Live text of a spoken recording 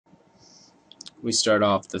We start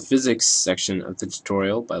off the physics section of the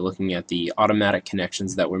tutorial by looking at the automatic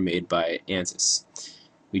connections that were made by ANSYS.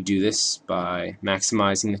 We do this by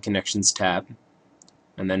maximizing the Connections tab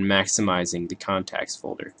and then maximizing the Contacts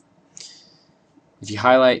folder. If you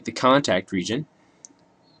highlight the contact region,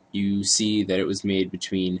 you see that it was made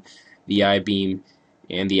between the I-beam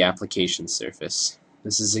and the application surface.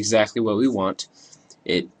 This is exactly what we want.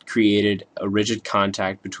 It created a rigid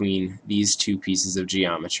contact between these two pieces of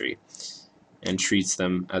geometry and treats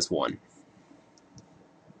them as one.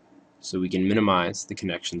 So we can minimize the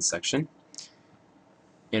connections section,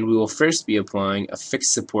 and we will first be applying a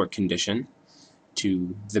fixed support condition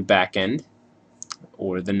to the back end,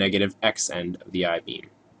 or the negative X end of the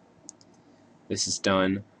I-beam. This is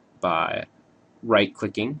done by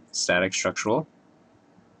right-clicking Static Structural,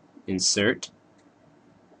 Insert,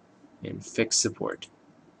 and Fix Support.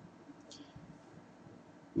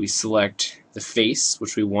 We select the face,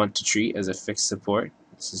 which we want to treat as a fixed support.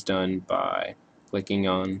 This is done by clicking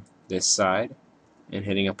on this side and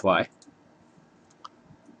hitting Apply.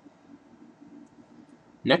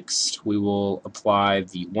 Next, we will apply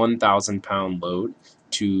the 1,000 pound load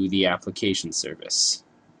to the application surface.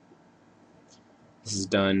 This is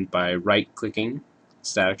done by right-clicking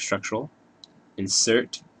Static Structural,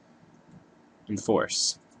 Insert, and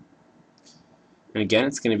Force. And again,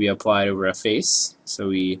 it's going to be applied over a face, so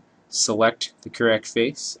we select the correct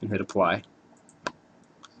face and hit Apply.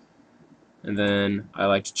 And then I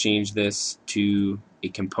like to change this to a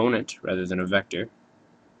component rather than a vector.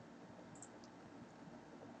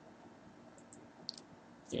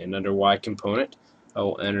 And under Y component, I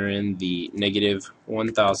will enter in the negative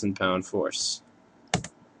 1,000 pound force.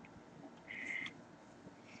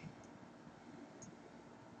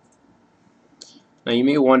 Now you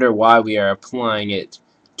may wonder why we are applying it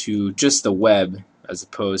to just the web as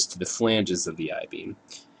opposed to the flanges of the I-beam.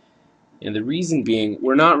 And the reason being,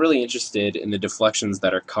 we're not really interested in the deflections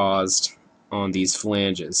that are caused on these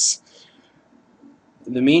flanges.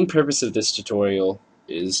 The main purpose of this tutorial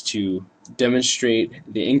is to demonstrate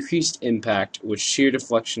the increased impact which shear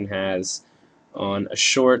deflection has on a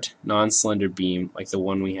short, non-slender beam like the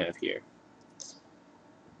one we have here.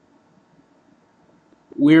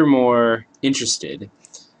 We're more interested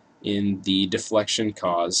in the deflection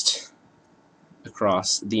caused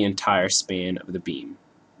across the entire span of the beam,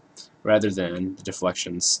 rather than the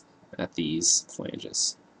deflections at these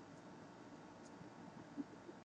flanges.